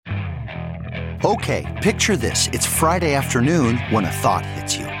Okay, picture this. It's Friday afternoon when a thought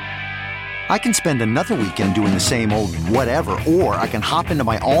hits you. I can spend another weekend doing the same old whatever, or I can hop into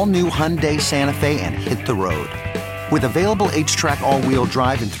my all-new Hyundai Santa Fe and hit the road. With available H-Track all-wheel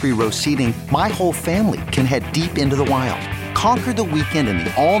drive and 3-row seating, my whole family can head deep into the wild. Conquer the weekend in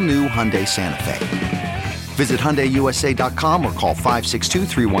the all-new Hyundai Santa Fe. Visit HyundaiUSA.com or call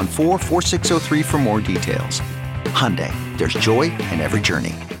 562-314-4603 for more details. Hyundai, there's joy in every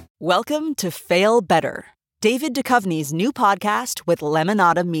journey. Welcome to Fail Better, David Duchovny's new podcast with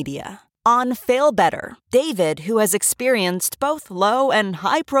Lemonada Media. On Fail Better, David, who has experienced both low and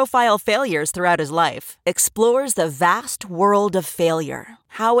high-profile failures throughout his life, explores the vast world of failure,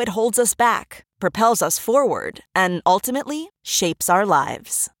 how it holds us back, propels us forward, and ultimately shapes our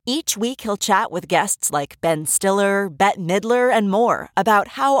lives. Each week he'll chat with guests like Ben Stiller, Bette Midler, and more about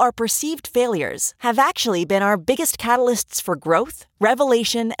how our perceived failures have actually been our biggest catalysts for growth,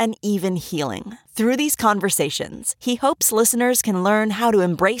 revelation, and even healing. Through these conversations, he hopes listeners can learn how to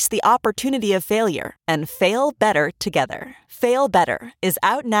embrace the opportunity of failure and fail better together. Fail Better is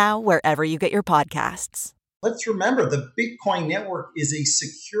out now wherever you get your podcasts. Let's remember the Bitcoin network is a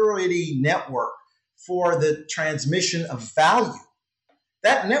security network for the transmission of value.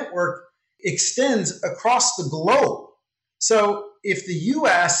 That network extends across the globe. So if the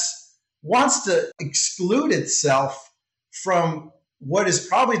US wants to exclude itself from what is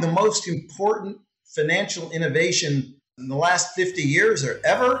probably the most important financial innovation in the last 50 years or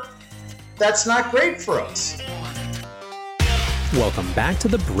ever, that's not great for us. Welcome back to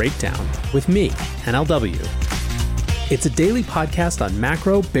The Breakdown with me, NLW. It's a daily podcast on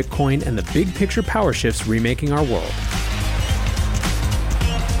macro, Bitcoin, and the big picture power shifts remaking our world.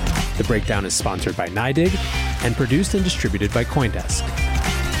 The Breakdown is sponsored by NYDIG and produced and distributed by CoinDesk.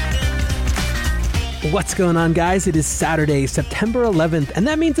 What's going on, guys? It is Saturday, September 11th, and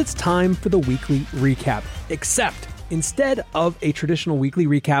that means it's time for the weekly recap. Except, instead of a traditional weekly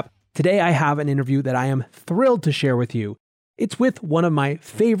recap, today I have an interview that I am thrilled to share with you. It's with one of my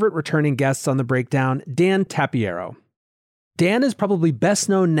favorite returning guests on The Breakdown, Dan Tapiero. Dan is probably best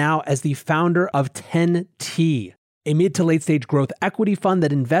known now as the founder of 10T, a mid to late stage growth equity fund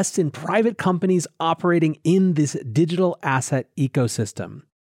that invests in private companies operating in this digital asset ecosystem.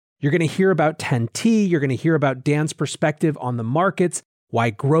 You're going to hear about 10T, you're going to hear about Dan's perspective on the markets,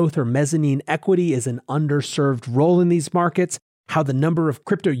 why growth or mezzanine equity is an underserved role in these markets, how the number of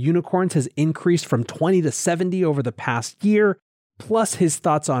crypto unicorns has increased from 20 to 70 over the past year, plus his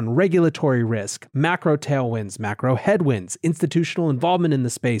thoughts on regulatory risk, macro tailwinds, macro headwinds, institutional involvement in the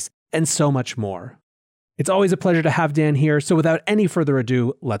space, and so much more. It's always a pleasure to have Dan here, so without any further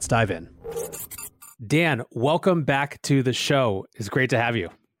ado, let's dive in. Dan, welcome back to the show. It's great to have you.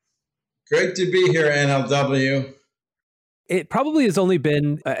 Great to be here, NLW. It probably has only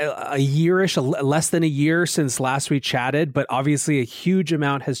been a year-ish, less than a year since last we chatted, but obviously a huge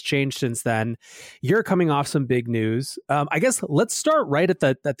amount has changed since then. You're coming off some big news. I guess let's start right at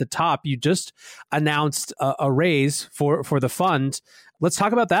the top. You just announced a raise for the fund. Let's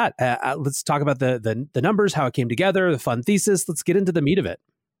talk about that. Let's talk about the numbers, how it came together, the fund thesis. Let's get into the meat of it.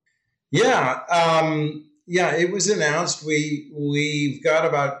 Yeah, it was announced. We've got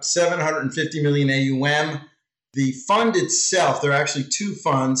about 750 million AUM. The fund itself, there are actually two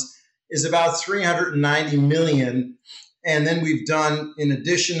funds, is about 390 million. And then we've done, in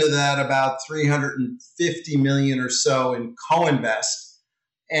addition to that, about 350 million or so in co-invest.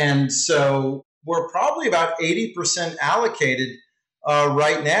 And so we're probably about 80% allocated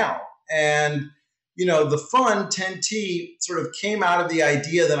right now. And, you know, the fund, 10T, sort of came out of the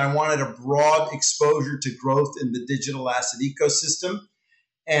idea that I wanted a broad exposure to growth in the digital asset ecosystem.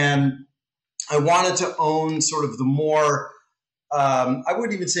 And I wanted to own sort of the more, I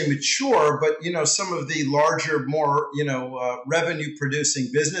wouldn't even say mature, but, you know, some of the larger, more, revenue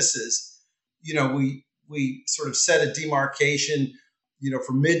producing businesses. You know, we sort of set a demarcation,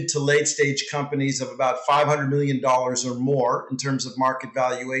 for mid to late stage companies of about $500 million or more in terms of market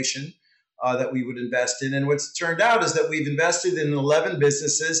valuation that we would invest in. And what's turned out is that we've invested in 11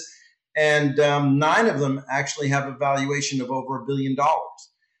 businesses, and 9 of them actually have a valuation of over $1 billion.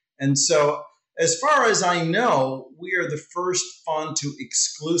 And so, as far as I know, we are the first fund to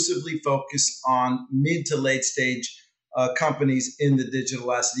exclusively focus on mid to late stage companies in the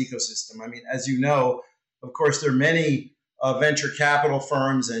digital asset ecosystem. I mean, as you know, of course, there are many venture capital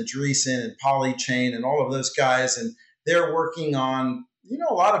firms and Andreessen and Polychain and all of those guys, and they're working on,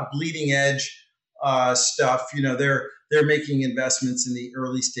 a lot of bleeding edge stuff. They're making investments in the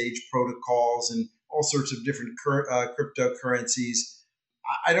early stage protocols and all sorts of different cryptocurrencies.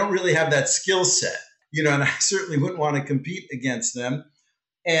 I don't really have that skill set, and I certainly wouldn't want to compete against them.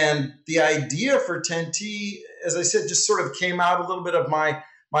 And the idea for 10T, as I said, just sort of came out a little bit of my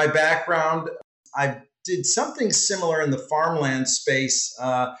background. I did something similar in the farmland space.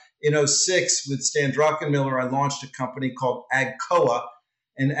 In '06 with Stan Druckenmiller, I launched a company called AgCoa.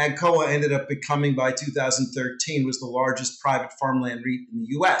 And AgCoa ended up becoming, by 2013, was the largest private farmland REIT in the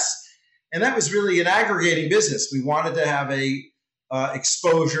U.S. And that was really an aggregating business. We wanted to have a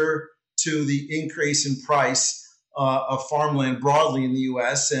exposure to the increase in price of farmland broadly in the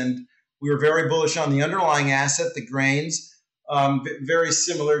U.S. And we were very bullish on the underlying asset, the grains, very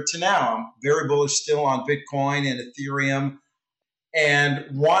similar to now. I'm very bullish still on Bitcoin and Ethereum, and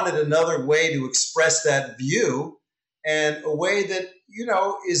wanted another way to express that view, and a way that,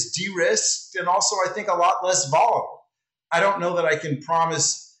 is de-risked and also, I think, a lot less volatile. I don't know that I can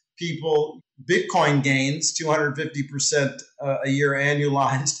promise people Bitcoin gains, 250% a year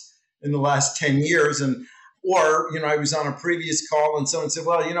annualized in the last 10 years. Or I was on a previous call and someone said,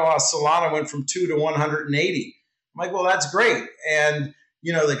 well, Solana went from 2 to 180. I'm like, well, that's great. And,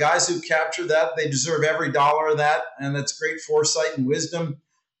 the guys who capture that, they deserve every dollar of that. And that's great foresight and wisdom.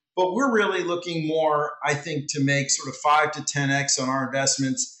 But we're really looking more, I think, to make sort of 5 to 10x on our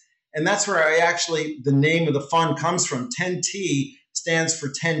investments. And that's where the name of the fund comes from. 10T stands for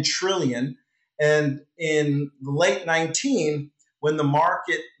 10 trillion. And in the late 19, when the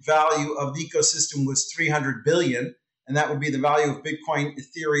market value of the ecosystem was 300 billion, and that would be the value of Bitcoin,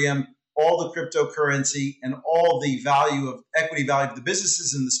 Ethereum, all the cryptocurrency, and all the value of equity value of the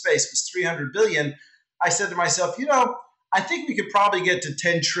businesses in the space was 300 billion, I said to myself, I think we could probably get to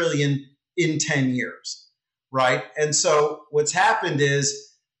 10 trillion in 10 years, right? And so what's happened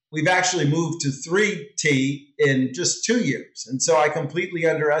is we've actually moved to 3T in just 2 years. And so I completely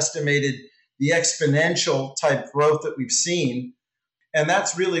underestimated the exponential type growth that we've seen. And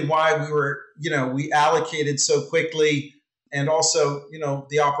that's really why we allocated so quickly. And also,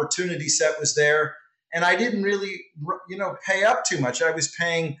 the opportunity set was there. And I didn't really, pay up too much.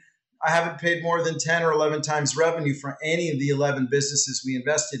 I haven't paid more than 10 or 11 times revenue for any of the 11 businesses we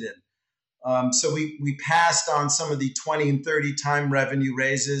invested in. So we passed on some of the 20 and 30 time revenue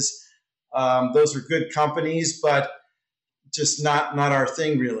raises. Those are good companies, but just not our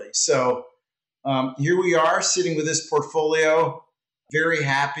thing really. So here we are sitting with this portfolio, very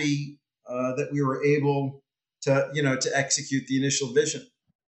happy that we were able to execute the initial vision.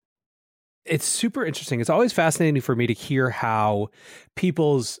 It's super interesting. It's always fascinating for me to hear how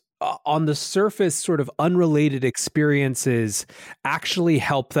people's on the surface sort of unrelated experiences actually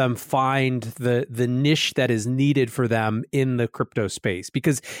help them find the niche that is needed for them in the crypto space,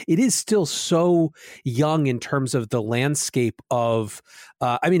 because it is still so young in terms of the landscape of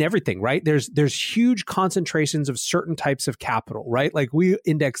everything, right? There's huge concentrations of certain types of capital, right? Like we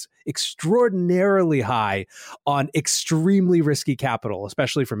index extraordinarily high on extremely risky capital,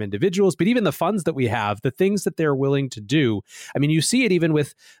 especially from individuals, but even the funds that we have, the things that they're willing to do. You see it even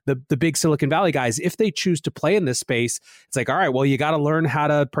with the big Silicon Valley guys. If they choose to play in this space, it's like, all right, well, you got to learn how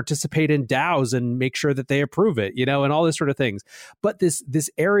to participate in DAOs and make sure that they approve it, and all this sort of things. But this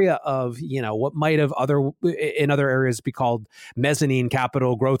area of, what might have in other areas be called mezzanine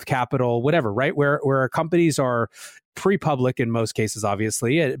capital, growth capital, whatever, right? Where companies are pre-public in most cases,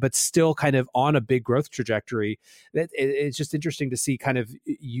 obviously, but still kind of on a big growth trajectory. It's just interesting to see kind of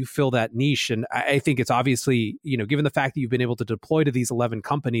you fill that niche. And I think it's obviously, given the fact that you've been able to deploy to these 11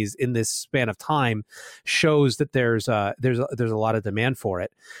 companies in this span of time, shows that there's a lot of demand for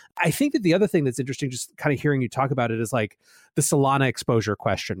it. I think that the other thing that's interesting, just kind of hearing you talk about it, is like the Solana exposure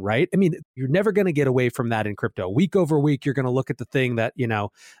question, right? You're never going to get away from that in crypto. Week over week, you're going to look at the thing that,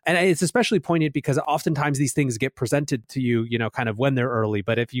 and it's especially poignant because oftentimes these things get presented to you, kind of when they're early.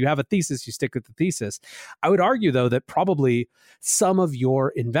 But if you have a thesis, you stick with the thesis. I would argue, though, that probably some of your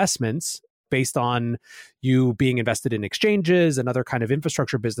investments, based on you being invested in exchanges and other kind of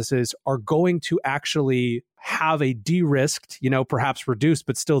infrastructure businesses, are going to actually have a de-risked, perhaps reduced,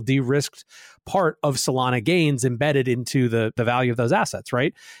 but still de-risked part of Solana gains embedded into the value of those assets,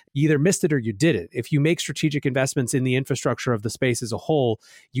 right? You either missed it or you did it. If you make strategic investments in the infrastructure of the space as a whole,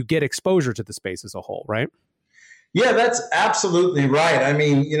 you get exposure to the space as a whole, right? Yeah, that's absolutely right.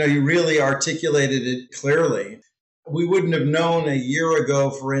 You really articulated it clearly. We wouldn't have known a year ago,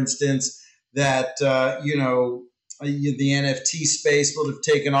 for instance, that, the NFT space would have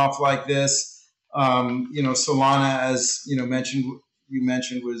taken off like this. Solana, as you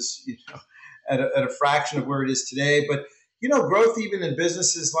mentioned was, at a fraction of where it is today. But, growth even in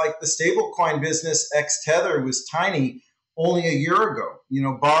businesses like the stablecoin business, ex-Tether, was tiny only a year ago.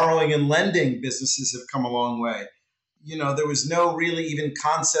 Borrowing and lending businesses have come a long way. There was no really even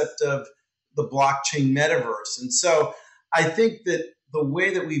concept of the blockchain metaverse. And so I think that the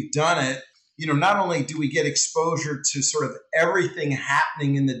way that we've done it, not only do we get exposure to sort of everything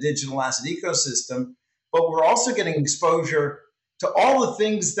happening in the digital asset ecosystem, but we're also getting exposure to all the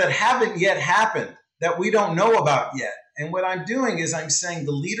things that haven't yet happened that we don't know about yet. And what I'm doing is I'm saying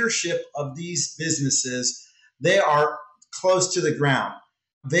the leadership of these businesses, they are close to the ground.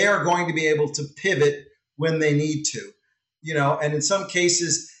 They are going to be able to pivot when they need to, and in some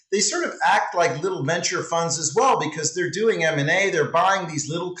cases, they sort of act like little venture funds as well, because they're doing M&A, they're buying these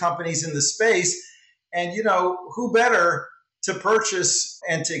little companies in the space. And, who better to purchase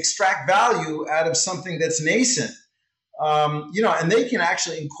and to extract value out of something that's nascent? And they can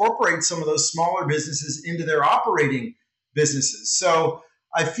actually incorporate some of those smaller businesses into their operating businesses. So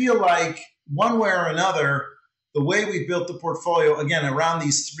I feel like one way or another, the way we built the portfolio, again, around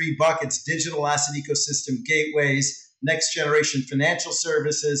these three buckets: digital asset ecosystem gateways, next generation financial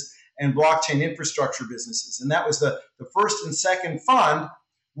services, and blockchain infrastructure businesses. And that was the first and second fund.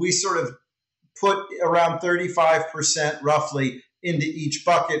 We sort of put around 35% roughly into each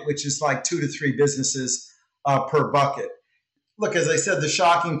bucket, which is like 2 to 3 businesses per bucket. Look, as I said, the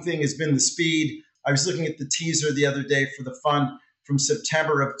shocking thing has been the speed. I was looking at the teaser the other day for the fund from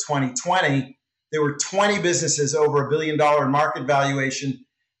September of 2020. There were 20 businesses over $1 billion in market valuation.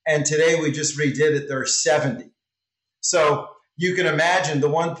 And today we just redid it. There are 70. So you can imagine the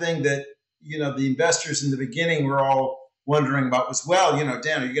one thing that, the investors in the beginning were all wondering about was, well,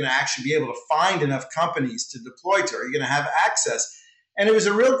 Dan, are you going to actually be able to find enough companies to deploy to? Are you going to have access? And it was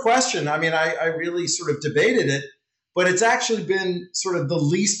a real question. I mean, I really sort of debated it, but it's actually been sort of the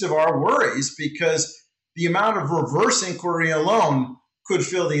least of our worries, because the amount of reverse inquiry alone could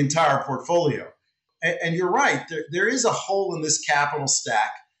fill the entire portfolio. And you're right, there is a hole in this capital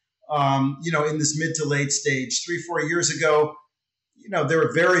stack, in this mid to late stage. 3-4 years ago, there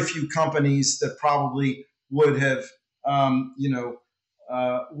were very few companies that probably would have,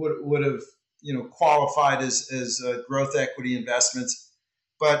 qualified as growth equity investments.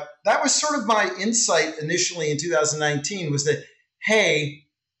 But that was sort of my insight initially in 2019, was that, hey,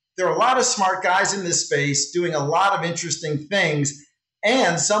 there are a lot of smart guys in this space doing a lot of interesting things,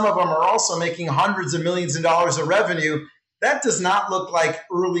 and some of them are also making hundreds of millions of dollars of revenue. That does not look like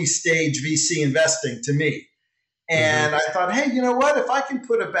early stage VC investing to me. And I thought, hey, you know what? If I can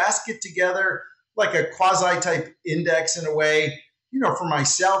put a basket together, like a quasi type index in a way, for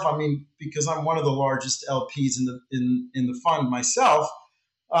myself, I mean, because I'm one of the largest LPs in the fund myself,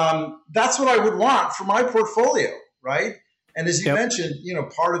 that's what I would want for my portfolio, right? And as you mentioned,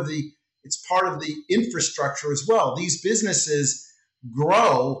 it's part of the infrastructure as well. These businesses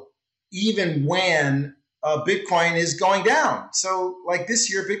grow even when Bitcoin is going down. So like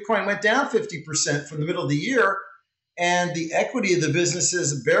this year, Bitcoin went down 50% from the middle of the year, and the equity of the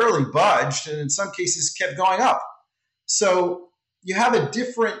businesses barely budged, and in some cases kept going up. So you have a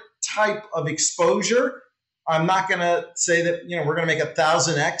different type of exposure. I'm not going to say that, we're going to make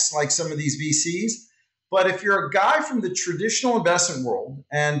 1,000x like some of these VCs, but if you're a guy from the traditional investment world,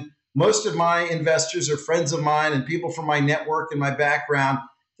 and most of my investors are friends of mine and people from my network and my background,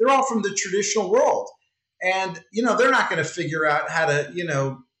 they're all from the traditional world. And, they're not going to figure out how to,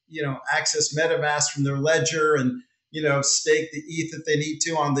 access MetaMask from their ledger and, stake the ETH that they need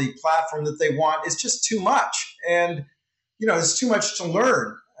to on the platform that they want. It's just too much. And, it's too much to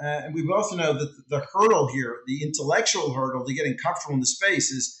learn. And we both know that the hurdle here, the intellectual hurdle to getting comfortable in the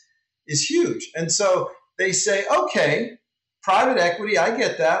space is huge. And so they say, okay, private equity, I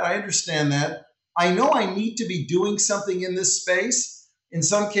get that. I understand that. I know I need to be doing something in this space. In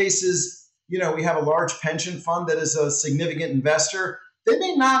some cases, we have a large pension fund that is a significant investor. They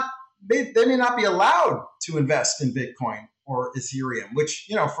may not be allowed to invest in Bitcoin or Ethereum, which,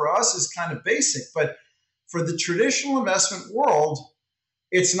 for us is kind of basic. But for the traditional investment world,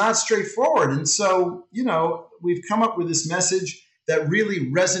 it's not straightforward. And so, we've come up with this message that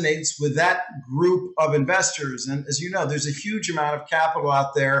really resonates with that group of investors. And as you know, there's a huge amount of capital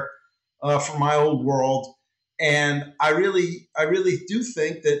out there for my old world. And I really do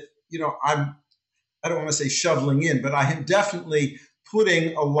think that, I don't want to say shoveling in, but I am definitely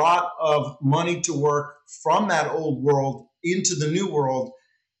putting a lot of money to work from that old world into the new world,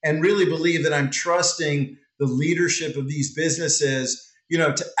 and really believe that I'm trusting the leadership of these businesses,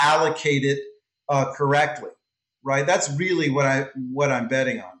 to allocate it correctly, right? That's really what I'm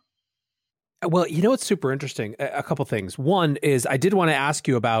betting on. Well, what's super interesting? A couple things. One is I did want to ask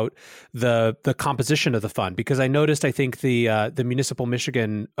you about the composition of the fund, because I noticed, I think the Municipal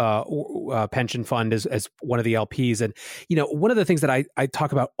Michigan pension fund is as one of the LPs. And, one of the things that I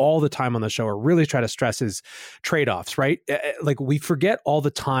talk about all the time on the show, or really try to stress, is trade-offs, right? Like, we forget all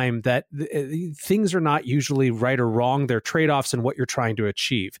the time that things are not usually right or wrong. They're trade-offs in what you're trying to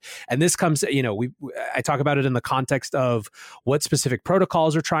achieve. And this comes, I talk about it in the context of what specific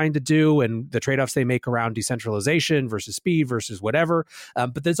protocols are trying to do and the trade-offs they make around decentralization versus speed versus whatever.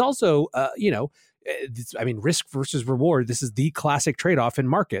 But there's also, risk versus reward. This is the classic trade-off in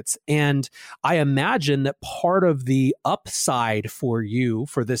markets. And I imagine that part of the upside for you,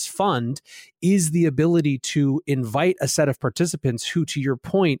 for this fund, is the ability to invite a set of participants who, to your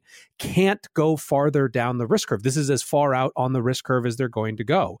point, can't go farther down the risk curve. This is as far out on the risk curve as they're going to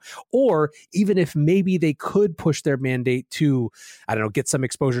go. Or even if maybe they could push their mandate to, get some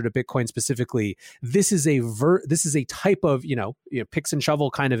exposure to Bitcoin specifically, this is a type of, picks and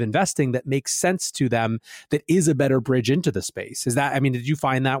shovel kind of investing that makes sense to them, that is a better bridge into the space. Did you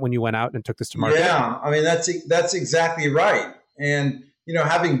find that when you went out and took this to market? Yeah, that's exactly right. And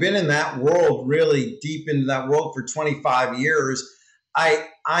having been in that world, really deep into that world for 25 years,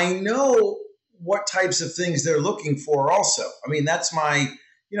 I know what types of things they're looking for also. That's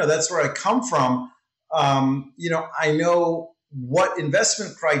that's where I come from. I know what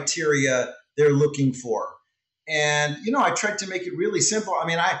investment criteria they're looking for. And, I tried to make it really simple.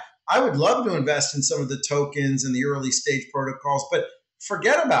 I would love to invest in some of the tokens and the early stage protocols, but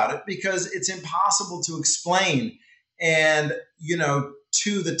forget about it, because it's impossible to explain and,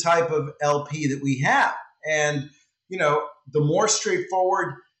 to the type of LP that we have. And, the more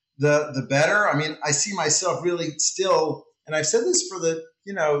straightforward, the better. I see myself really still, and I've said this for the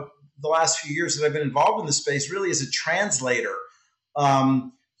last few years that I've been involved in the space, really as a translator,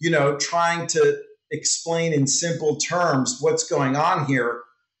 trying to explain in simple terms what's going on here.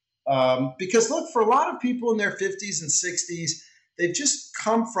 Because look, for a lot of people in their 50s and 60s, they've just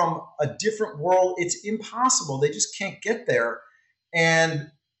come from a different world. It's impossible. They just can't get there.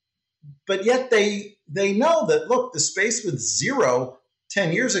 But yet they know that, look, the space was zero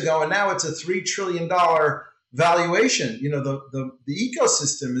 10 years ago, and now it's a $3 trillion valuation. The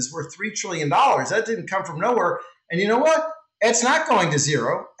ecosystem is worth $3 trillion. That didn't come from nowhere. And you know what? It's not going to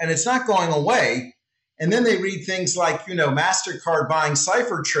zero, and it's not going away. And then they read things like, MasterCard buying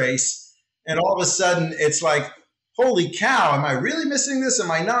CipherTrace, and all of a sudden it's like, holy cow, am I really missing this?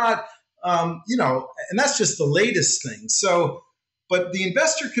 Am I not? And that's just the latest thing. So, but the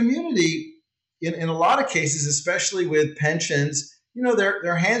investor community, in a lot of cases, especially with pensions,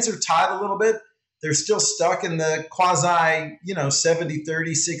 their hands are tied a little bit. They're still stuck in the quasi, 70,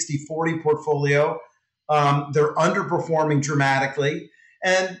 30, 60, 40 portfolio. They're underperforming dramatically.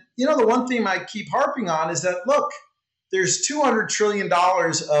 And, the one theme I keep harping on is that, look, there's $200 trillion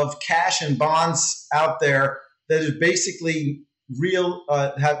of cash and bonds out there that is basically real,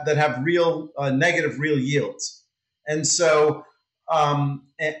 that have real negative real yields. And so,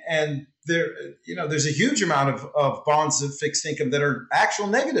 and there, there's a huge amount of bonds of fixed income that are actual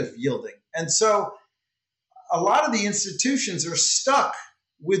negative yielding. And so a lot of the institutions are stuck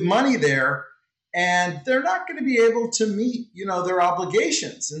with money there, and they're not going to be able to meet, their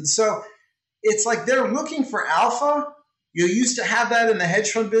obligations. And so it's like they're looking for alpha. You used to have that in the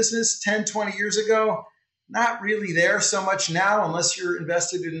hedge fund business 10, 20 years ago. Not really there so much now, unless you're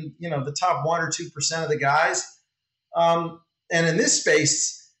invested in, the top 1 or 2% of the guys. And in this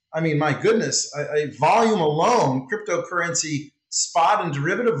space, my goodness, volume alone, cryptocurrency spot and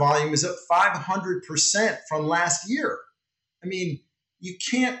derivative volume is up 500% from last year. You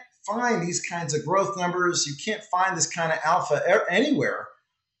can't find these kinds of growth numbers. You can't find this kind of alpha anywhere.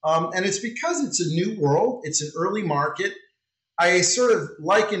 And it's because it's a new world. It's an early market. I sort of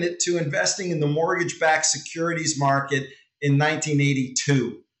liken it to investing in the mortgage-backed securities market in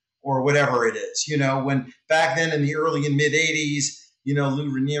 1982 or whatever it is. When back then in the early and mid 80s,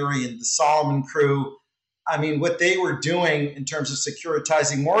 Lou Ranieri and the Solomon crew, what they were doing in terms of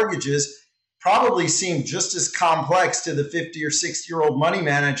securitizing mortgages probably seemed just as complex to the 50 or 60-year-old money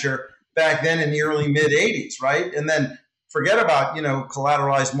manager back then in the early mid 80s, right? And then forget about,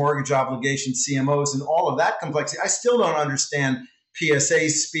 collateralized mortgage obligations, CMOs, and all of that complexity. I still don't understand PSA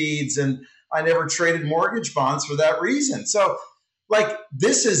speeds, and I never traded mortgage bonds for that reason. So,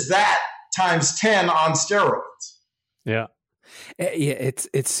 this is that times 10 on steroids. Yeah.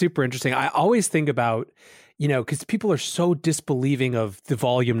 It's super interesting. I always think about, because people are so disbelieving of the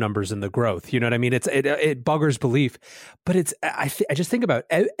volume numbers and the growth. You know what I mean? It buggers belief, but I just think about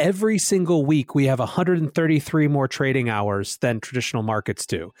every single week we have 133 more trading hours than traditional markets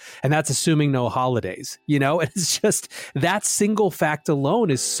do, and that's assuming no holidays. And it's just that single fact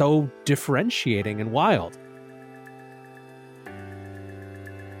alone is so differentiating and wild.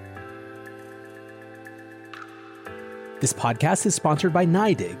 This podcast is sponsored by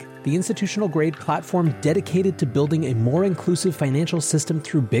NYDIG, the institutional-grade platform dedicated to building a more inclusive financial system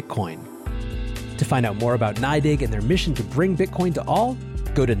through Bitcoin. To find out more about NYDIG and their mission to bring Bitcoin to all,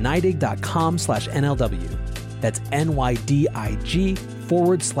 go to NYDIG.com/NLW. That's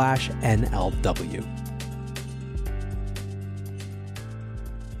NYDIG/NLW.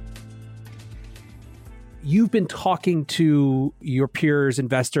 You've been talking to your peers,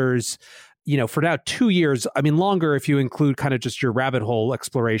 investors, for now 2 years, longer if you include kind of just your rabbit hole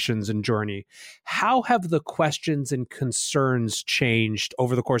explorations and journey. How have the questions and concerns changed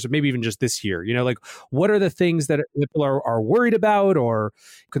over the course of maybe even just this year? What are the things that people are worried about or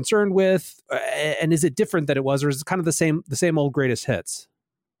concerned with? And is it different than it was, or is it kind of the same old greatest hits?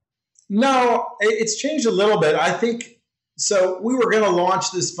 No, it's changed a little bit. I think, so we were going to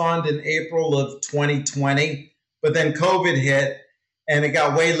launch this fund in April of 2020, but then COVID hit. And it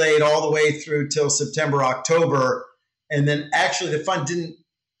got waylaid all the way through till September, October. And then actually the fund didn't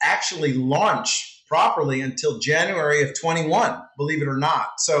actually launch properly until January of 21, believe it or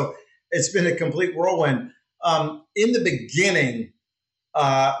not. So it's been a complete whirlwind. In the beginning,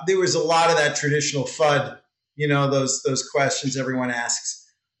 there was a lot of that traditional FUD, those questions everyone asks,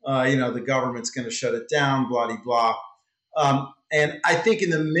 the government's going to shut it down, blah, blah, blah. And I think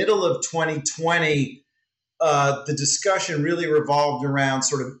in the middle of 2020, the discussion really revolved around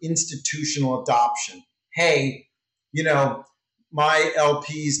sort of institutional adoption. Hey, my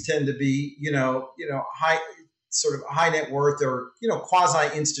LPs tend to be, high, sort of high net worth or,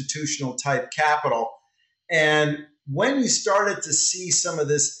 quasi-institutional type capital. And when you started to see some of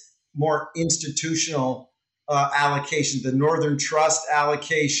this more institutional allocation, the Northern Trust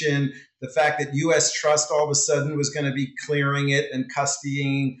allocation, the fact that U.S. Trust all of a sudden was going to be clearing it and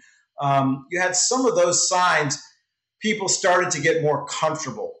custodying, you had some of those signs. People started to get more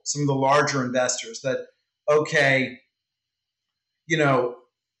comfortable, some of the larger investors, that, okay,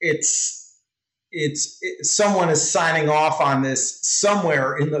 it's someone is signing off on this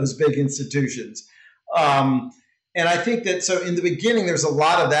somewhere in those big institutions. And I think that, so in the beginning, there's a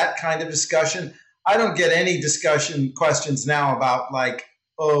lot of that kind of discussion. I don't get any questions now about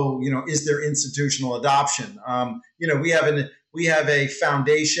is there institutional adoption? We have a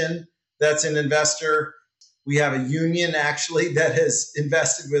foundation that's an investor. We have a union, actually, that has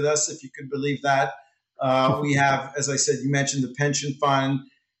invested with us, if you could believe that. We have, as I said, you mentioned the pension fund.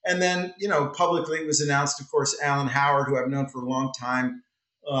 And then, publicly it was announced, of course, Alan Howard, who I've known for a long time,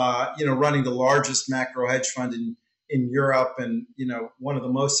 running the largest macro hedge fund in Europe and, one of the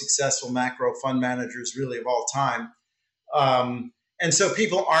most successful macro fund managers really of all time. And so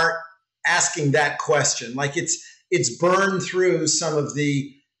people aren't asking that question. It's burned through some of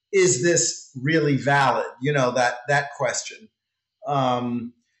the, is this really valid? That question.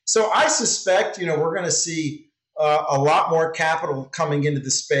 So I suspect, we're going to see a lot more capital coming into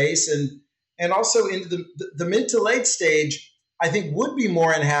the space and also into the mid to late stage, I think would be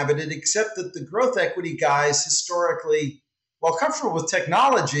more inhabited, except that the growth equity guys historically, while comfortable with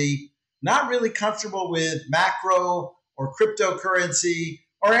technology, not really comfortable with macro or cryptocurrency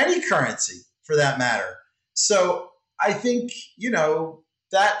or any currency for that matter. So I think,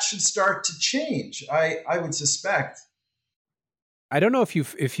 that should start to change, I would suspect. I don't know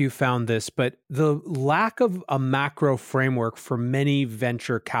if you found this, but the lack of a macro framework for many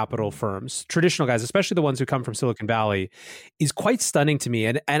venture capital firms, traditional guys, especially the ones who come from Silicon Valley, is quite stunning to me.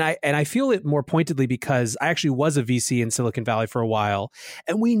 And I feel it more pointedly because I actually was a VC in Silicon Valley for a while,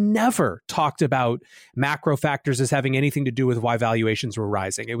 and we never talked about macro factors as having anything to do with why valuations were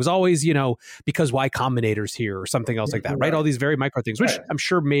rising. It was always, because Y Combinator's here or something else like that, right? All these very micro things, which I'm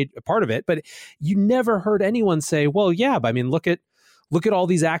sure made a part of it, but you never heard anyone say, well, yeah, but look at all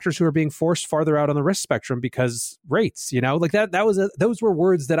these actors who are being forced farther out on the risk spectrum because rates, those were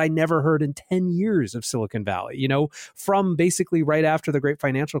words that I never heard in 10 years of Silicon Valley, from basically right after the great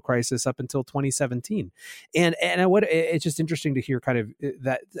financial crisis up until 2017. And it's just interesting to hear kind of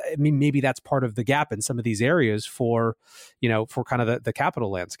that. Maybe that's part of the gap in some of these areas for kind of the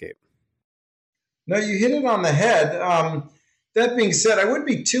capital landscape. No, you hit it on the head. That being said, I wouldn't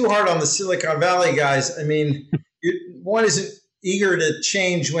be too hard on the Silicon Valley guys. One isn't eager to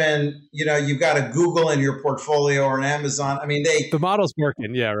change when, you've got a Google in your portfolio or an Amazon. I mean, the model's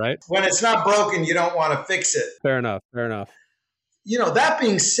working. Yeah. Right. When it's not broken, you don't want to fix it. Fair enough. That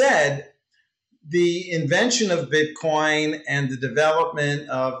being said, the invention of Bitcoin and the development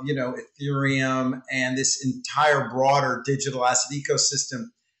of, Ethereum and this entire broader digital asset ecosystem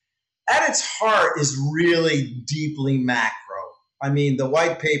at its heart is really deeply macro. I mean, the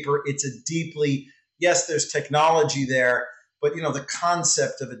white paper, it's a deeply, yes, there's technology there, but, the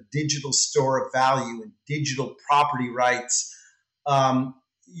concept of a digital store of value and digital property rights,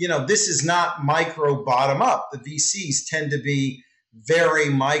 this is not micro bottom up. The VCs tend to be very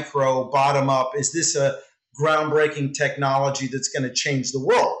micro bottom up. Is this a groundbreaking technology that's going to change the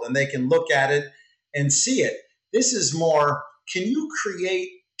world? And they can look at it and see it. This is more, can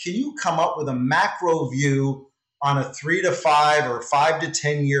you come up with a macro view on a 3 to 5 or 5 to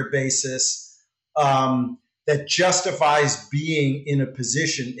 10 year basis that justifies being in a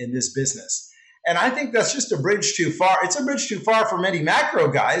position in this business? And I think that's just a bridge too far. It's a bridge too far for many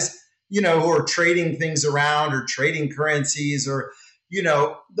macro guys, who are trading things around or trading currencies, or,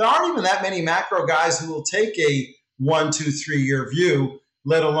 there aren't even that many macro guys who will take a 1, 2, 3 year view,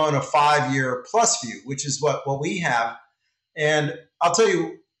 let alone a 5 year plus view, which is what we have. And I'll tell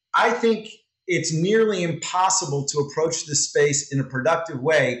you, I think it's nearly impossible to approach this space in a productive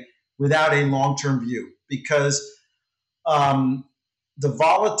way without a long-term view, because the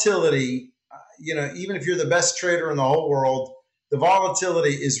volatility, even if you're the best trader in the whole world, the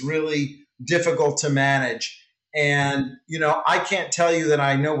volatility is really difficult to manage. And, I can't tell you that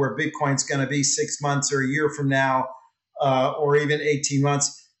I know where Bitcoin's going to be 6 months or a year from now, or even 18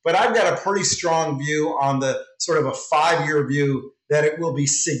 months. But I've got a pretty strong view on the sort of a 5 year view that it will be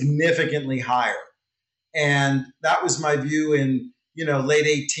significantly higher. And that was my view in, late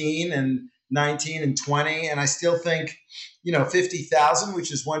 18 and 19 and 20. And I still think, 50,000,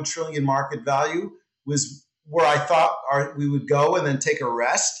 which is 1 trillion market value, was where I thought we would go and then take a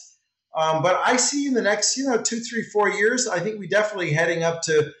rest. But I see in the next, 2, 3, 4 years, I think we definitely heading up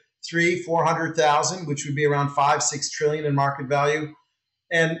to 300,000-400,000, which would be around 5-6 trillion in market value.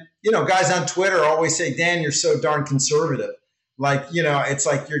 And, guys on Twitter always say, Dan, you're so darn conservative. Like, it's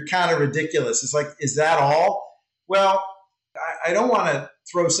like, you're kind of ridiculous. It's like, is that all? Well, I don't want to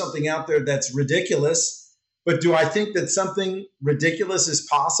throw something out there that's ridiculous, but do I think that something ridiculous is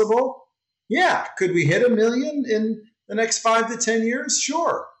possible? Yeah. Could we hit 1 million in the next 5 to 10 years?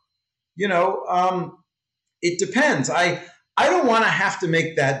 Sure. It depends. I don't want to have to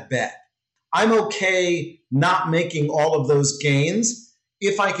make that bet. I'm okay not making all of those gains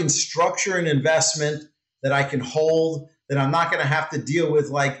if I can structure an investment that I can hold, that I'm not going to have to deal with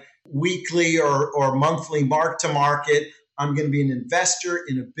like weekly or monthly mark to market. I'm going to be an investor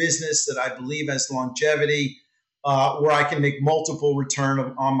in a business that I believe has longevity, where I can make multiple return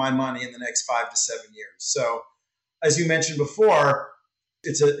on my money in the next 5 to 7 years. So as you mentioned before,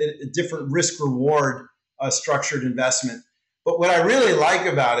 it's a different risk reward structured investment. But what I really like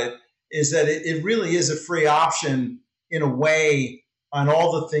about it is that it really is a free option in a way on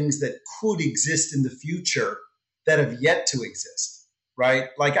all the things that could exist in the future that have yet to exist, right?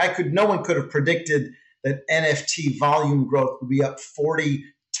 Like no one could have predicted that NFT volume growth would be up 40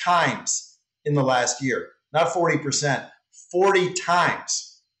 times in the last year. Not 40%, 40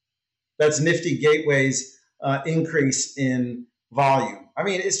 times. That's Nifty Gateway's increase in volume. I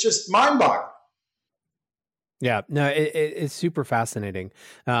mean, it's just mind-boggling. Yeah, no, it's super fascinating.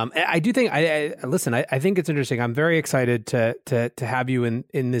 I do think listen. I think it's interesting. I'm very excited to have you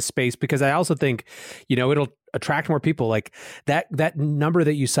in this space, because I also think, it'll attract more people. Like that number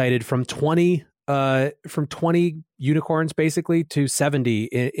that you cited from 20 unicorns basically to 70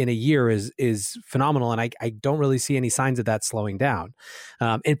 in a year is phenomenal. And I don't really see any signs of that slowing down.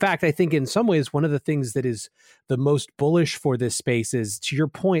 In fact, I think in some ways, one of the things that is the most bullish for this space is, to your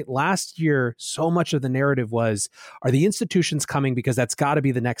point, last year, so much of the narrative was, are the institutions coming? Because that's got to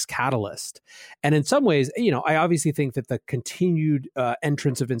be the next catalyst. And in some ways, I obviously think that the continued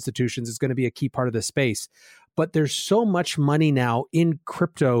entrance of institutions is going to be a key part of the space. But there's so much money now in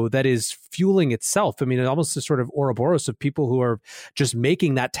crypto that is fueling itself. I mean, it almost is sort of Ouroboros of people who are just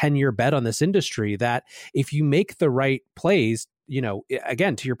making that 10-year bet on this industry, that if you make the right plays,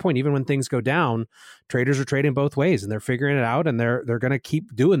 again, to your point, even when things go down, traders are trading both ways and they're figuring it out, and they're going to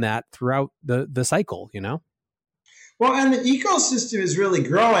keep doing that throughout the cycle, Well, and the ecosystem is really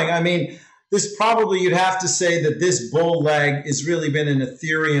growing. I mean, this probably, you'd have to say that this bull leg has really been an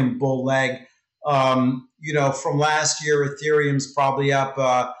Ethereum bull leg. From last year, Ethereum's probably up,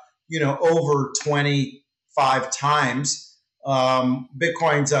 over 25 times.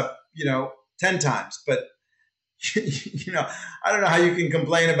 Bitcoin's up, 10 times. But I don't know how you can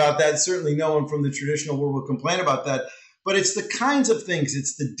complain about that. Certainly no one from the traditional world will complain about that. But it's the kinds of things,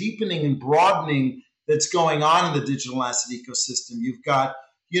 it's the deepening and broadening that's going on in the digital asset ecosystem. You've got,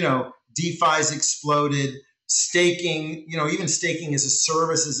 DeFi's exploded, staking, even staking as a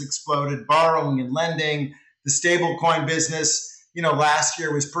service has exploded, borrowing and lending, the stablecoin business, last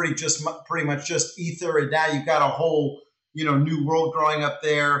year was pretty much just Ether. And now you've got a whole, new world growing up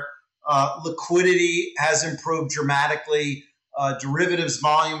there. Liquidity has improved dramatically. Derivatives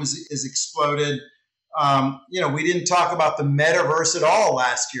volume is exploded. We didn't talk about the metaverse at all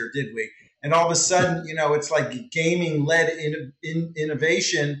last year, did we? And all of a sudden, it's like gaming-led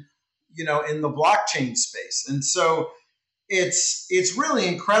innovation, in the blockchain space. And so it's really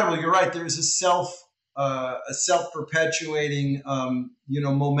incredible. You're right. There's a self-perpetuating,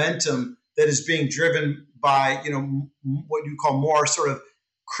 momentum that is being driven by, what you call more sort of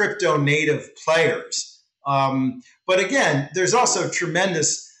crypto native players. But again, there's also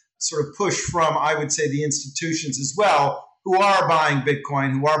tremendous sort of push from, I would say, the institutions as well, who are buying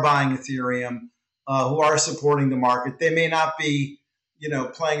Bitcoin, who are buying Ethereum, who are supporting the market. They may not be,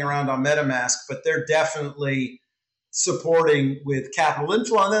 playing around on MetaMask, but they're definitely supporting with capital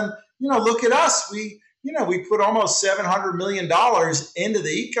inflow. And then, look at us. We put almost $700 million into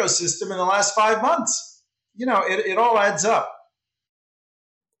the ecosystem in the last 5 months. It all adds up.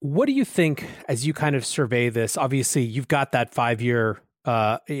 What do you think as you kind of survey this? Obviously, you've got that 5-year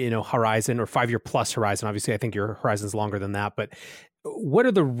horizon or 5-year plus horizon. Obviously, I think your horizon's longer than that. But what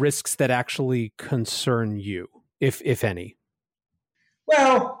are the risks that actually concern you, if any?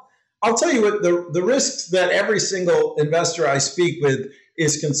 Well, I'll tell you what the risks that every single investor I speak with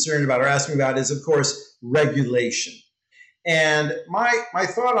is concerned about or asking about is, of course, regulation. And my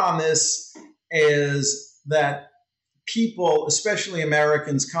thought on this is that people, especially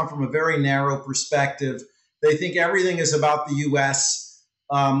Americans, come from a very narrow perspective. They think everything is about the U.S.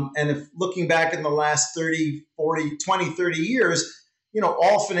 And if looking back in the last 30 years,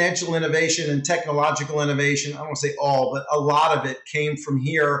 all financial innovation and technological innovation, I don't want to say all, but a lot of it came from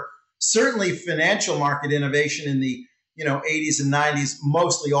here. Certainly financial market innovation in the 80s and 90s,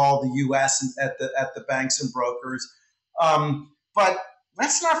 mostly all the U.S. at the banks and brokers. But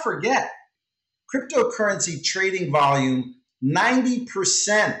let's not forget, cryptocurrency trading volume,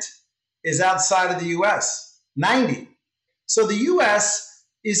 90% is outside of the U.S. 90. So the U.S.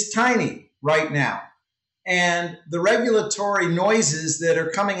 is tiny right now. And the regulatory noises that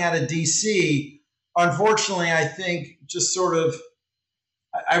are coming out of D.C., unfortunately, I think just sort of,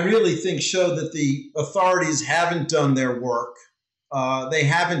 I really think show that the authorities haven't done their work. They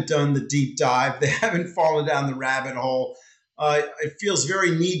haven't done the deep dive. They haven't fallen down the rabbit hole. It feels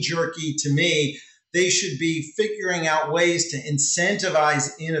very knee-jerky to me. They should be figuring out ways to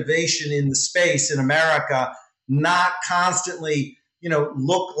incentivize innovation in the space in America, not constantly,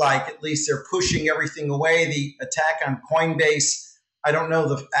 look like at least they're pushing everything away. The attack on Coinbase, I don't know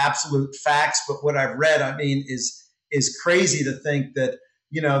the absolute facts, but what I've read, is crazy to think that,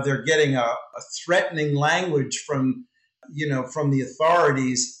 they're getting a threatening language from the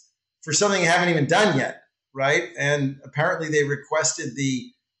authorities for something they haven't even done yet, right? And apparently they requested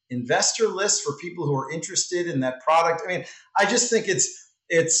the investor list for people who are interested in that product. I just think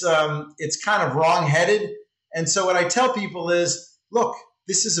it's kind of wrong-headed. And so what I tell people is, look,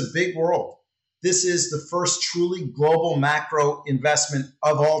 this is a big world. This is the first truly global macro investment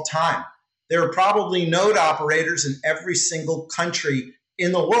of all time. There are probably node operators in every single country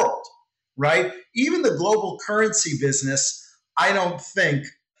in the world, right? Even the global currency business, I don't think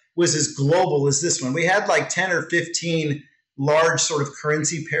was as global as this one. We had like 10 or 15 large sort of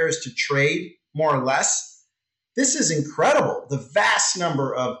currency pairs to trade, more or less. This is incredible. The vast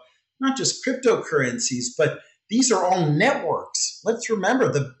number of not just cryptocurrencies, but these are all networks. Let's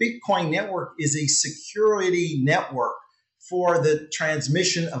remember the Bitcoin network is a security network for the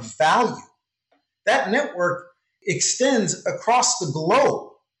transmission of value. That network extends across the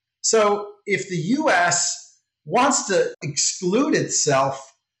globe. So if the U.S. wants to exclude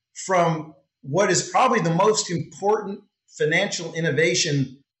itself from what is probably the most important financial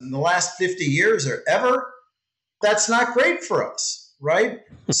innovation in the last 50 years or ever, that's not great for us, right?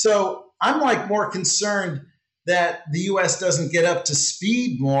 So I'm more concerned that the U.S. doesn't get up to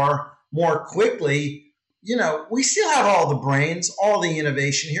speed more quickly. We still have all the brains, all the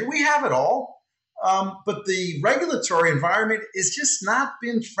innovation here. We have it all. But the regulatory environment has just not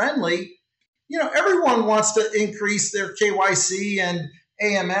been friendly. Everyone wants to increase their KYC and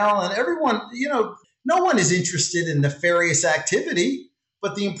AML, and everyone, no one is interested in nefarious activity.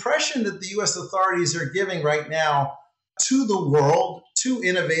 But the impression that the U.S. authorities are giving right now to the world, to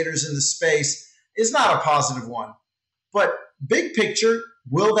innovators in the space, is not a positive one. But big picture,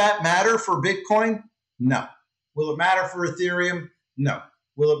 will that matter for Bitcoin? No. Will it matter for Ethereum? No.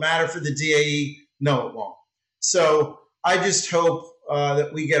 Will it matter for the DAE? No, it won't. So I just hope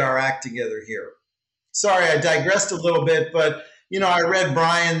that we get our act together here. Sorry, I digressed a little bit, but, I read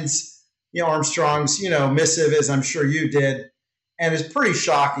Brian's, Armstrong's, missive, as I'm sure you did, and it's pretty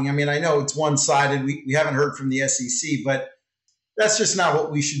shocking. I mean, I know it's one-sided. We haven't heard from the SEC, but that's just not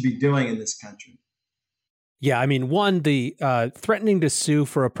what we should be doing in this country. Yeah, I mean, one, the threatening to sue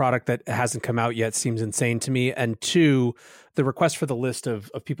for a product that hasn't come out yet seems insane to me. And two, the request for the list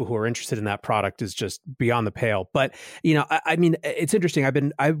of people who are interested in that product is just beyond the pale. But, I mean, it's interesting.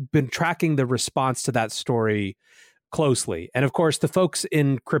 I've been tracking the response to that story closely. And of course, the folks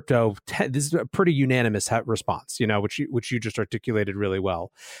in crypto, this is a pretty unanimous response, which you just articulated really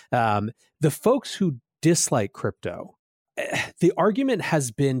well. The folks who dislike crypto, the argument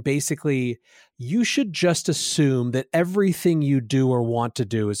has been basically, you should just assume that everything you do or want to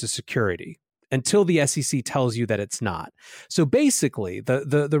do is a security until the SEC tells you that it's not. So basically,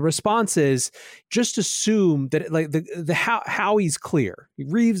 the response is just assume that the Howie's clear,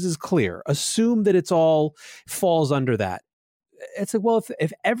 Reeves is clear. Assume that it's all falls under that. It's like, well,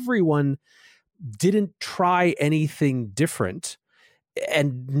 if everyone didn't try anything different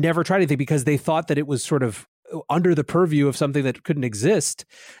and never tried anything because they thought that it was sort of under the purview of something that couldn't exist,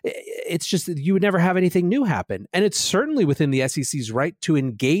 it's just that you would never have anything new happen. And it's certainly within the SEC's right to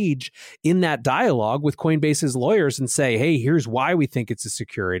engage in that dialogue with Coinbase's lawyers and say, hey, here's why we think it's a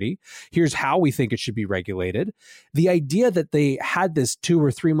security. Here's how we think it should be regulated. The idea that they had this 2 or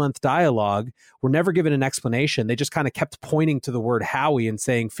 3 month dialogue, were never given an explanation. They just kind of kept pointing to the word Howie and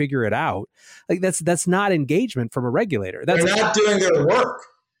saying, figure it out. Like that's not engagement from a regulator. They're not doing their work.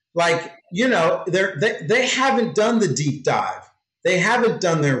 Like, they haven't done the deep dive. They haven't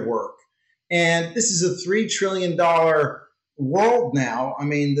done their work. And this is a $3 trillion world now. I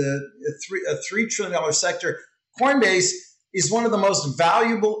mean, a $3 trillion sector. Coinbase is one of the most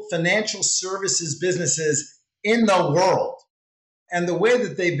valuable financial services businesses in the world. And the way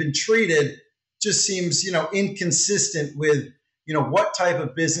that they've been treated just seems, inconsistent with, what type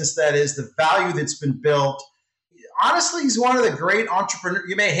of business that is, the value that's been built. Honestly, he's one of the great entrepreneurs.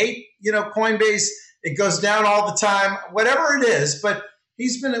 You may hate, Coinbase. It goes down all the time, whatever it is. But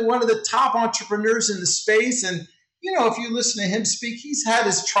he's been one of the top entrepreneurs in the space. And, if you listen to him speak, he's had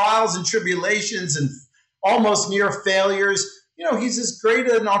his trials and tribulations and almost near failures. He's as great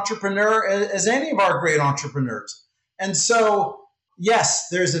an entrepreneur as any of our great entrepreneurs. And so, yes,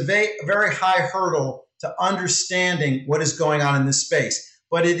 there's a very high hurdle to understanding what is going on in this space.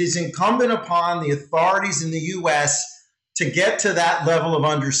 But it is incumbent upon the authorities in the U.S. to get to that level of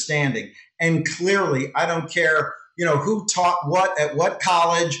understanding. And clearly, I don't care, who taught what at what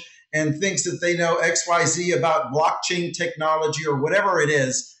college and thinks that they know XYZ about blockchain technology or whatever it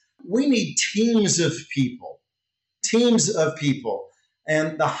is. We need teams of people.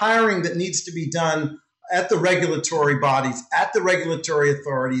 And the hiring that needs to be done at the regulatory bodies, at the regulatory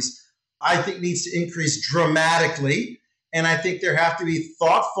authorities, I think needs to increase dramatically. And I think there have to be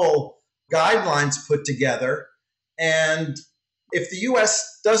thoughtful guidelines put together. And if the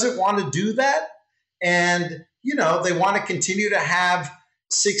U.S. doesn't want to do that, and, they want to continue to have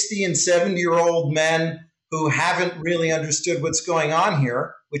 60 and 70-year-old men who haven't really understood what's going on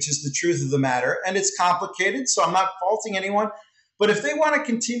here, which is the truth of the matter, and it's complicated, so I'm not faulting anyone. But if they want to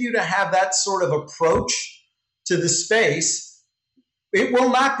continue to have that sort of approach to the space, it will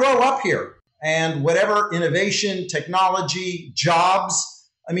not grow up here. And whatever innovation, technology, jobs,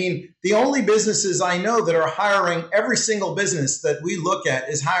 I mean, the only businesses I know that are hiring, every single business that we look at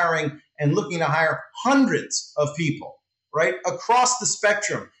is hiring and looking to hire hundreds of people, right, across the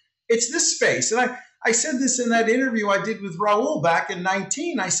spectrum. It's this space. And I said this in that interview I did with Raul back in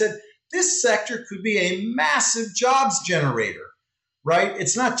 2019. I said, this sector could be a massive jobs generator, right?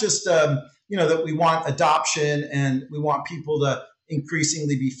 It's not just, that we want adoption and we want people to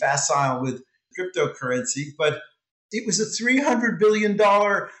increasingly be facile with cryptocurrency, but it was a $300 billion,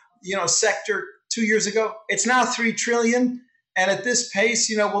 sector 2 years ago. It's now $3 trillion. And at this pace,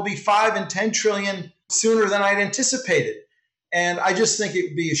 we'll be 5 and 10 trillion sooner than I'd anticipated. And I just think it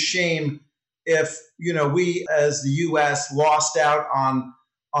would be a shame if, we as the U.S. lost out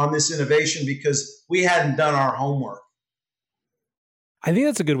on this innovation because we hadn't done our homework. I think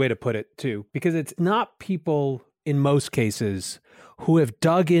that's a good way to put it, too, because it's not people in most cases who have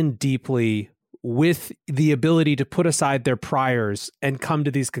dug in deeply with the ability to put aside their priors and come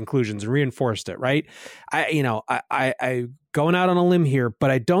to these conclusions and reinforced it, right? I going out on a limb here,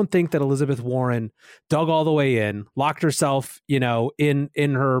 but I don't think that Elizabeth Warren dug all the way in, locked herself, in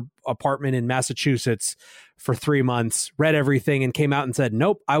her apartment in Massachusetts for 3 months, read everything, and came out and said,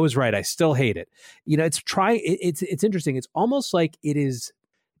 "Nope, I was right. I still hate it." It's interesting. It's almost like it is.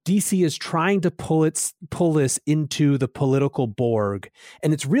 DC is trying to pull this into the political Borg,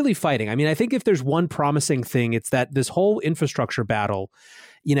 and it's really fighting. I mean, I think if there's one promising thing, it's that this whole infrastructure battle,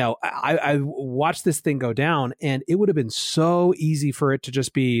 I watched this thing go down, and it would have been so easy for it to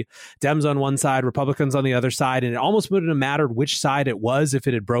just be Dems on one side, Republicans on the other side, and it almost wouldn't have mattered which side it was if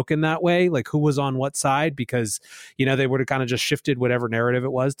it had broken that way, like who was on what side, because, they would have kind of just shifted whatever narrative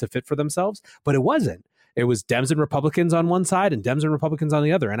it was to fit for themselves, but it wasn't. It was Dems and Republicans on one side and Dems and Republicans on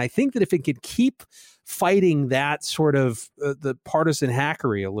the other. And I think that if it could keep fighting that sort of the partisan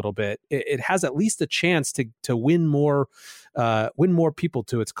hackery a little bit, it has at least a chance to win more people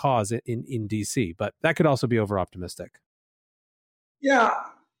to its cause in DC. But that could also be over optimistic. Yeah,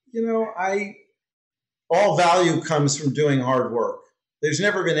 all value comes from doing hard work. There's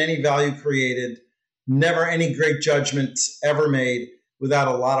never been any value created, never any great judgments ever made without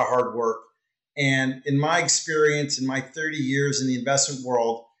a lot of hard work. And in my experience, in my 30 years in the investment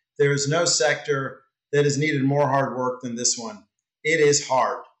world, there is no sector that has needed more hard work than this one. It is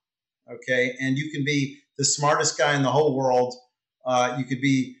hard, okay? And you can be the smartest guy in the whole world. You could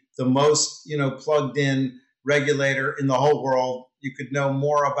be the most, plugged in regulator in the whole world. You could know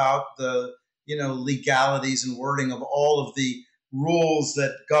more about the, legalities and wording of all of the rules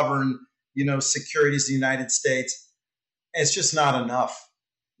that govern, securities in the United States. It's just not enough.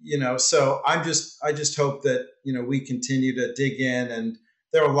 So I just hope that, we continue to dig in, and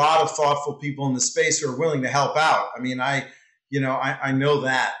there are a lot of thoughtful people in the space who are willing to help out. I mean, I know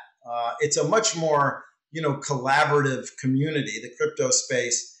that it's a much more, collaborative community, the crypto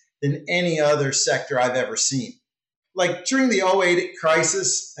space, than any other sector I've ever seen. Like during the 2008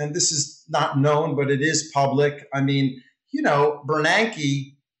 crisis, and this is not known, but it is public. I mean,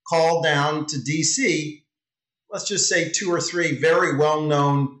 Bernanke called down to DC, let's just say 2 or 3 very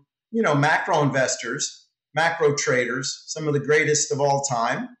well-known, macro investors, macro traders, some of the greatest of all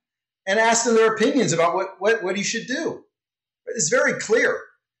time, and asked them their opinions about what he should do. It's very clear.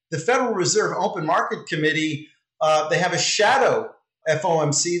 The Federal Reserve Open Market Committee, they have a shadow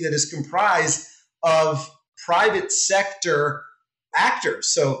FOMC that is comprised of private sector actors.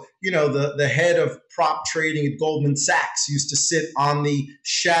 So, the head of prop trading at Goldman Sachs used to sit on the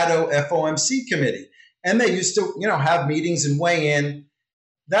shadow FOMC committee. And they used to, have meetings and weigh in.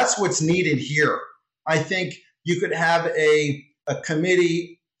 That's what's needed here. I think you could have a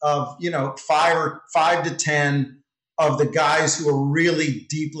committee of, 5 to 10 of the guys who are really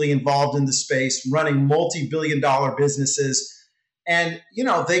deeply involved in the space, running multi-billion-dollar businesses. And,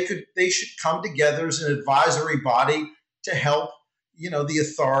 they should come together as an advisory body to help, the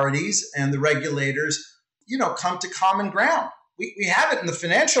authorities and the regulators, come to common ground. We have it in the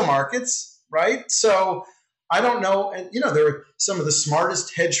financial markets. Right. So I don't know. And, there are some of the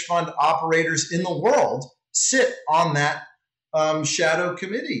smartest hedge fund operators in the world sit on that shadow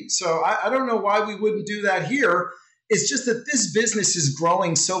committee. So I don't know why we wouldn't do that here. It's just that this business is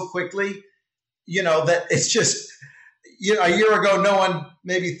growing so quickly, that it's just, a year ago, no one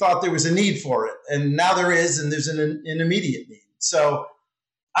maybe thought there was a need for it. And now there is, and there's an immediate need. So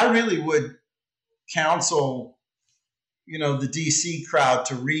I really would counsel, the DC crowd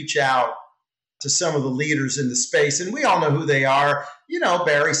to reach out to some of the leaders in the space. And we all know who they are,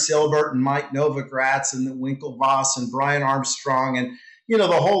 Barry Silbert and Mike Novogratz and the Winklevoss and Brian Armstrong and, the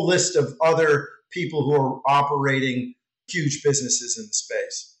whole list of other people who are operating huge businesses in the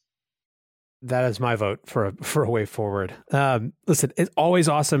space. That is my vote for a way forward. Listen, it's always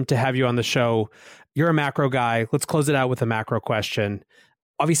awesome to have you on the show. You're a macro guy. Let's close it out with a macro question.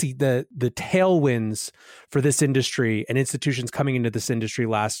 Obviously, the tailwinds for this industry and institutions coming into this industry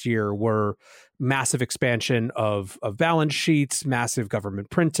last year were massive expansion of balance sheets, massive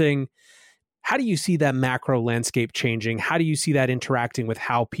government printing. How do you see that macro landscape changing? How do you see that interacting with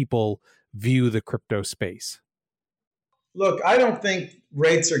how people view the crypto space? Look, I don't think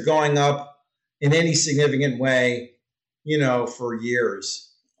rates are going up in any significant way, for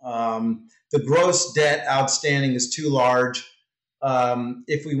years. The gross debt outstanding is too large.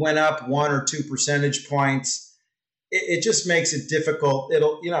 If we went up 1 or 2 percentage points, it just makes it difficult.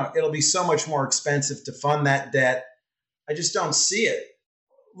 It'll be so much more expensive to fund that debt. I just don't see it.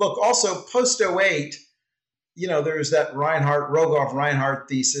 Look, also post 2008, there's that Rogoff-Reinhardt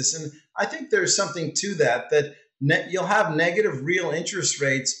thesis. And I think there's something to that you'll have negative real interest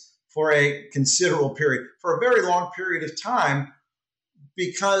rates for a considerable period, for a very long period of time,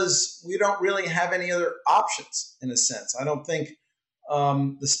 because we don't really have any other options in a sense. I don't think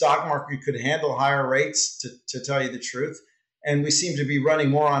the stock market could handle higher rates, to tell you the truth. And we seem to be running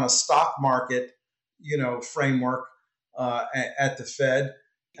more on a stock market, framework at the Fed.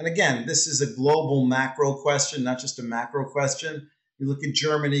 And again, this is a global macro question, not just a macro question. You look at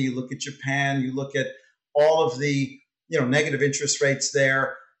Germany, you look at Japan, you look at all of the negative interest rates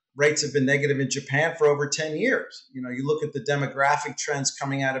there. Rates have been negative in Japan for over 10 years. You look at the demographic trends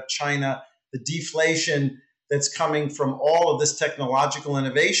coming out of China, the deflation that's coming from all of this technological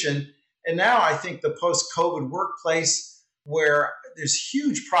innovation. And now I think the post-COVID workplace, where there's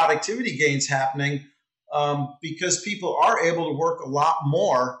huge productivity gains happening because people are able to work a lot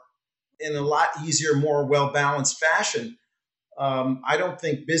more in a lot easier, more well-balanced fashion. I don't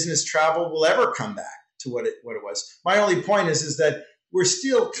think business travel will ever come back to what it was. My only point is that we're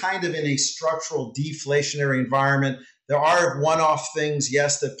still kind of in a structural deflationary environment. There are one-off things,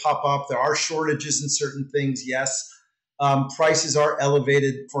 yes, that pop up. There are shortages in certain things, yes. Prices are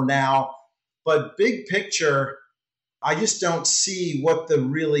elevated for now. But big picture, I just don't see what the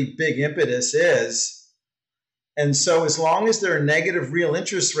really big impetus is. And so as long as there are negative real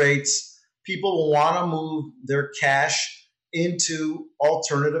interest rates, people will want to move their cash into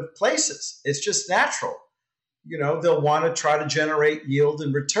alternative places. It's just natural. They'll want to try to generate yield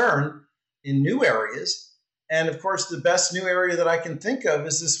and return in new areas. And of course, the best new area that I can think of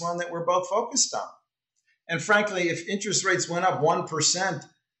is this one that we're both focused on. And frankly, if interest rates went up 1%,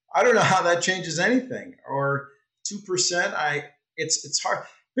 I don't know how that changes anything. Or 2%, it's hard.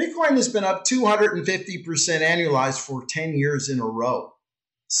 Bitcoin has been up 250% annualized for 10 years in a row.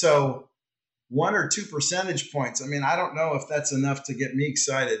 So 1 or 2 percentage points. I don't know if that's enough to get me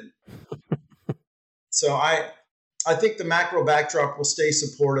excited. So I think the macro backdrop will stay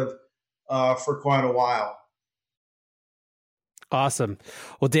supportive for quite a while. Awesome.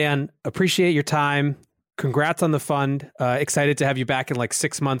 Well, Dan, appreciate your time. Congrats on the fund. Excited to have you back in like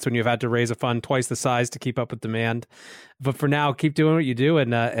 6 months when you've had to raise a fund twice the size to keep up with demand. But for now, keep doing what you do.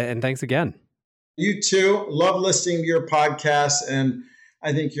 And thanks again. You too. Love listening to your podcast. And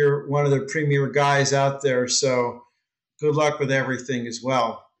I think you're one of the premier guys out there. So good luck with everything as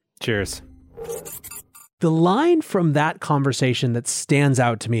well. Cheers. The line from that conversation that stands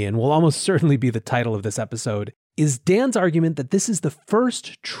out to me, and will almost certainly be the title of this episode, is Dan's argument that this is the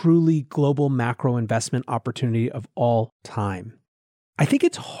first truly global macro investment opportunity of all time. I think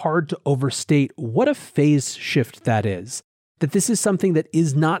it's hard to overstate what a phase shift that is. That this is something that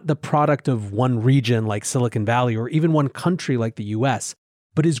is not the product of one region like Silicon Valley or even one country like the US,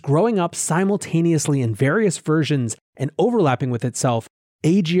 but is growing up simultaneously in various versions and overlapping with itself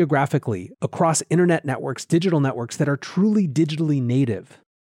agiographically across internet networks, digital networks that are truly digitally native.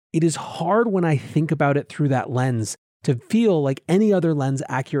 It is hard when I think about it through that lens to feel like any other lens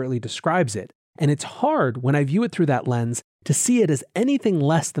accurately describes it. And it's hard when I view it through that lens to see it as anything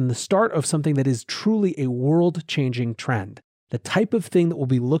less than the start of something that is truly a world-changing trend, the type of thing that will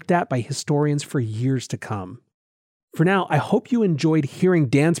be looked at by historians for years to come. For now, I hope you enjoyed hearing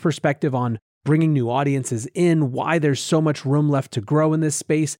Dan's perspective on bringing new audiences in, why there's so much room left to grow in this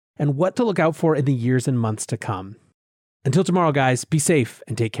space, and what to look out for in the years and months to come. Until tomorrow, guys, be safe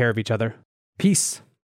and take care of each other. Peace.